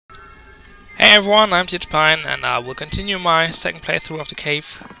Hey everyone, I'm Pine, and I will continue my second playthrough of the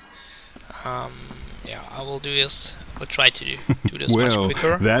cave. Yeah, I will do this. We'll try to do this much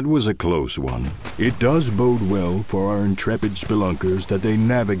quicker. That was a close one. It does bode well for our intrepid spelunkers that they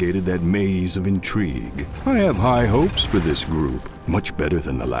navigated that maze of intrigue. I have high hopes for this group, much better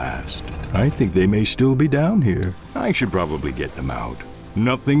than the last. I think they may still be down here. I should probably get them out.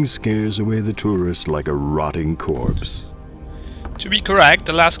 Nothing scares away the tourist like a rotting corpse. To be correct,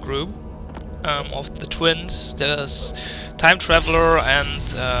 the last group of the twins, the time traveler and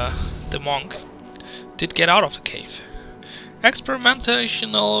the monk, did get out of the cave.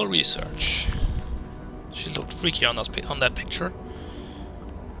 Experimentational research. She looked freaky on that picture.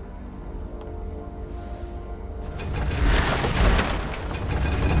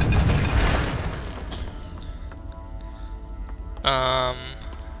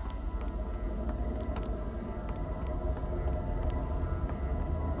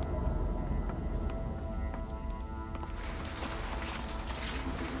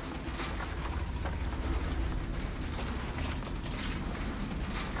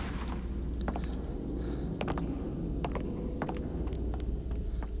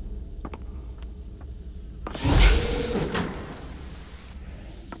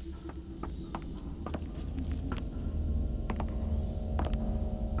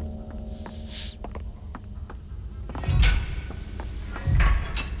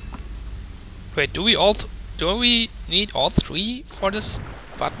 Wait, do we need all three for this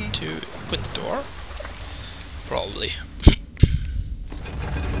button to open the door? Probably.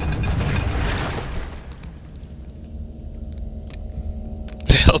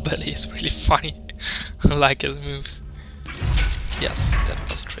 The Hillbilly is really funny. I like his moves. Yes, that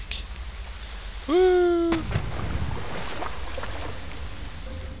was a trick. Woo!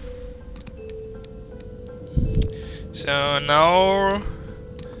 So now...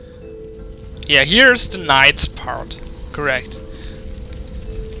 yeah, here's the night part. Correct.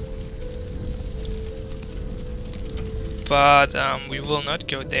 But we will not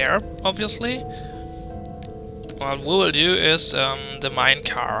go there, obviously. What we will do is the mine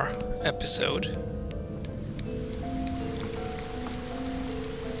car episode.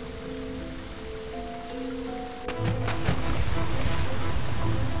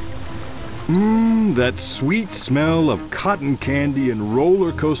 That sweet smell of cotton candy and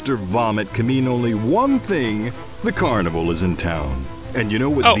roller coaster vomit can mean only one thing: the carnival is in town. And you know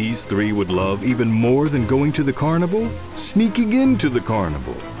what these three would love even more than going to the carnival? Sneaking into the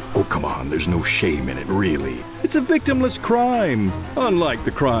carnival. Oh, come on, there's no shame in it, really. It's a victimless crime, unlike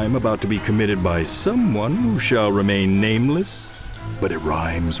the crime about to be committed by someone who shall remain nameless. But it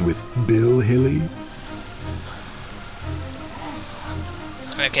rhymes with Bill Hilly.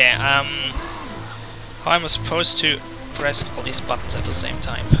 Okay, how am I supposed to press all these buttons at the same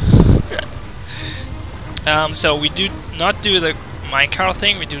time? So we do not do the minecart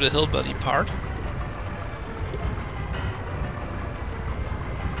thing, we do the Hillbilly part.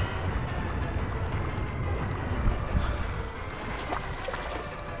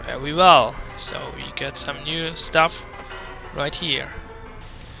 Very well, so we get some new stuff right here.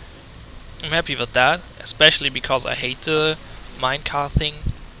 I'm happy with that, especially because I hate the minecart thing.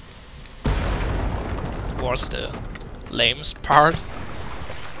 Was the lamest part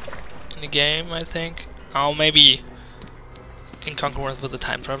in the game, I think. Oh, maybe in concurrence with the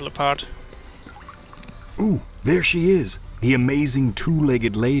time traveler part. Ooh, there she is, the amazing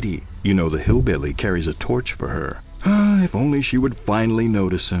two-legged lady. You know, the Hillbilly carries a torch for her. If only she would finally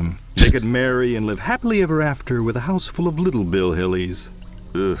notice him. They could marry and live happily ever after with a house full of little Bill Hillies.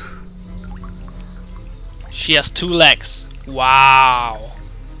 Ugh. She has 2 legs. Wow.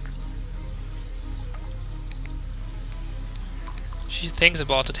 She thinks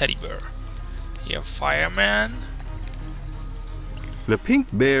about the teddy bear. Here, fireman. The pink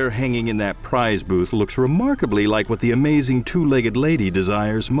bear hanging in that prize booth looks remarkably like what the amazing two-legged lady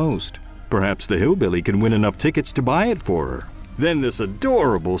desires most. Perhaps the Hillbilly can win enough tickets to buy it for her. Then this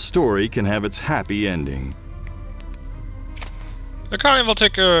adorable story can have its happy ending. The carnival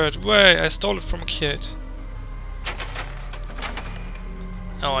ticket! Wait, I stole it from a kid.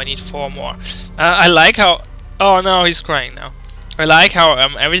 Oh, I need 4 more. I like how... oh no, he's crying now. I like how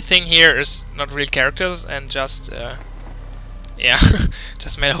everything here is not real characters and just yeah,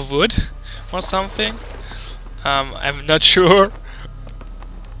 just made of wood or something. I'm not sure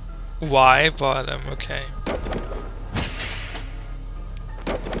why, but okay.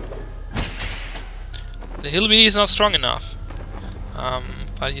 The Hillbilly is not strong enough,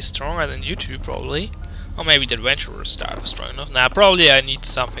 but he's stronger than you two probably. Or maybe the adventurer star was strong enough. Nah, probably I need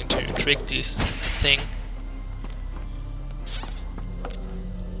something to trick this thing.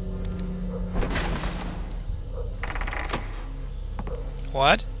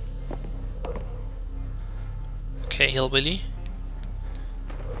 What? Okay, Hillbilly.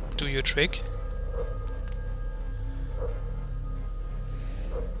 Do your trick.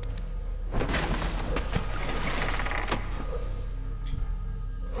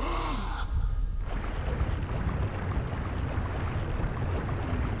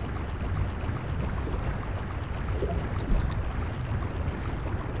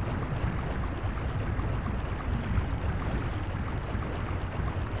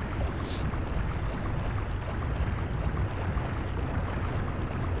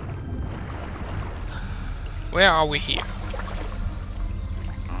 Where are we here?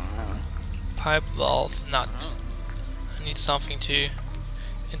 Pipe valve nut. I need something to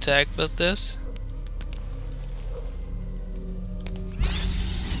interact with this.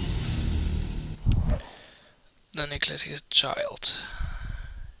 The neglected child.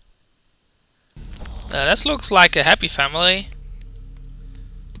 This looks like a happy family.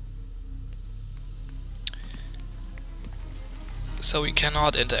 So we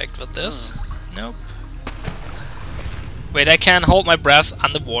cannot interact with this. Nope. Wait, I can hold my breath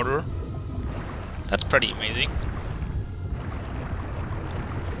underwater. That's pretty amazing.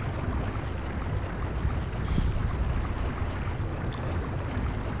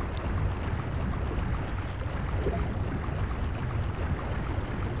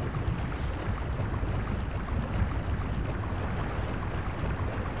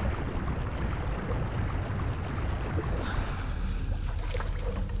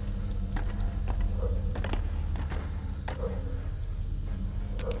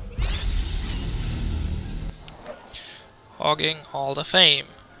 Hogging all the fame.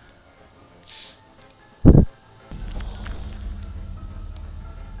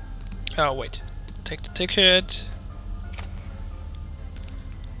 Oh wait, take the ticket.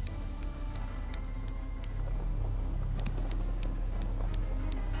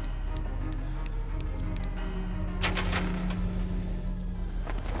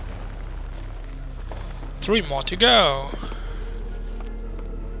 Three more to go.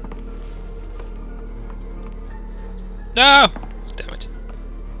 No! Damn it.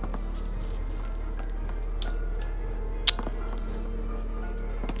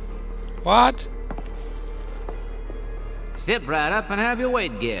 What? Step right up and have your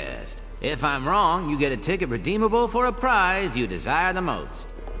weight guessed. If I'm wrong, you get a ticket redeemable for a prize you desire the most.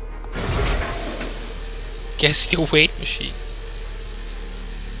 Guess your weight machine.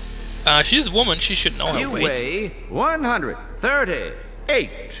 She's a woman, she should know her weight. You weigh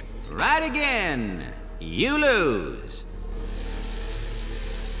 138. Right again. You lose.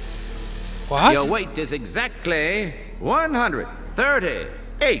 What? Your weight is exactly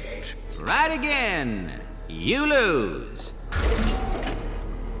 138. Right again. You lose.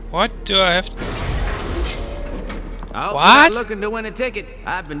 What do I have to... Oh, What? you're looking to win a ticket.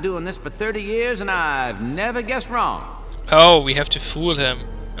 I've been doing this for 30 years and I've never guessed wrong. Oh, we have to fool him.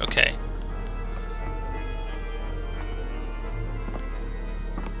 Okay.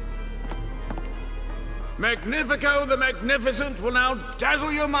 Magnifico the Magnificent will now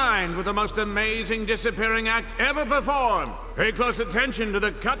dazzle your mind with the most amazing disappearing act ever performed. Pay close attention to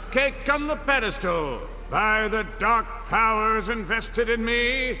the cupcake on the pedestal. By the dark powers invested in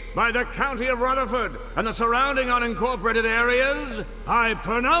me, by the county of Rutherford and the surrounding unincorporated areas, I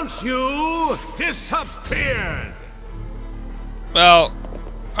pronounce you disappeared. Well,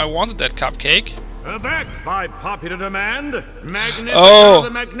 I wanted that cupcake. Backed by popular demand, Magnifico the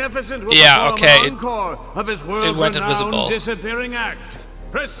Magnificent will perform an encore of his world-renowned disappearing act.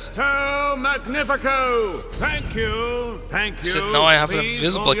 Presto Magnifico! Thank you, thank you. So now I have an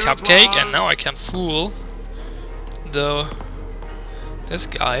invisible cupcake, and now I can fool this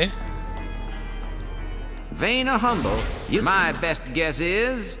guy. Vain or humble, my best guess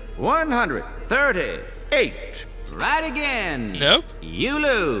is 138. Right again. Nope. You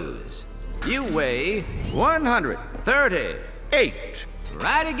lose. You weigh 138.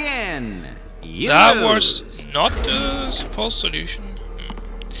 Right again. You that lose. was not the supposed solution.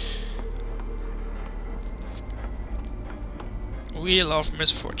 Wheel of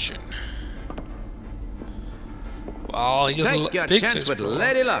Misfortune. Wow, he's Take your big chance with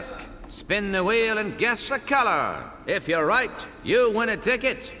Lady Luck. Spin the wheel and guess the color. If you're right, you win a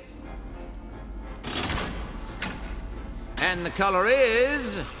ticket. And the color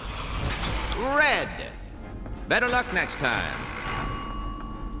is red. Better luck next time.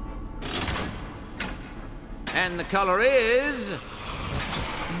 And the color is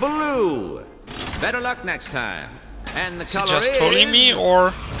blue. Better luck next time. And the color is just trolling me,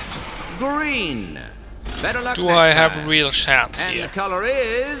 or green. Better luck do next I have time. real chance And here? the color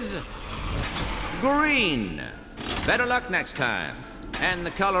is green. Better luck next time. And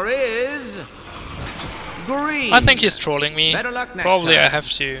the color is green. I think he's trolling me. Better luck next Probably time. I have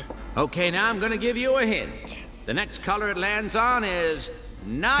to. Okay, now I'm gonna give you a hint. The next color it lands on is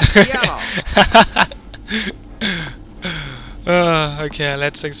not yellow. Okay,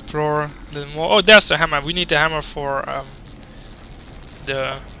 let's explore a little more. Oh, there's the hammer. We need the hammer for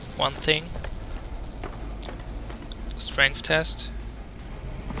the one thing. Strength test.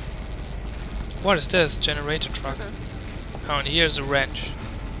 What is this? Generator truck. Oh, and here's a wrench.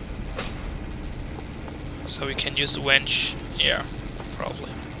 So we can use the wrench here,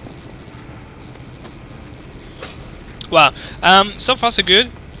 probably. Well, so far so good.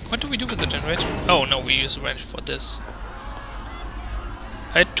 What do we do with the generator? Oh no, we use the wrench for this.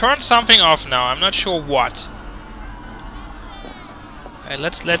 I turned something off now. I'm not sure what.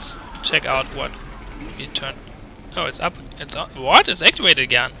 Let's check out what we turned. Oh, it's up. It's on. What? It's activated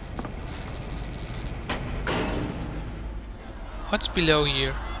again. What's below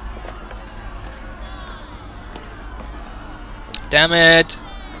here? Damn it!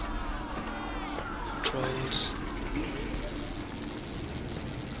 Controls.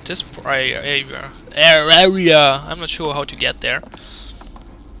 This area. I'm not sure how to get there.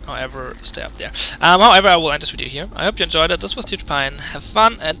 However, stay up there. However, I will end this video here. I hope you enjoyed it. This was Pine. Have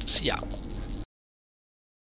fun and see ya.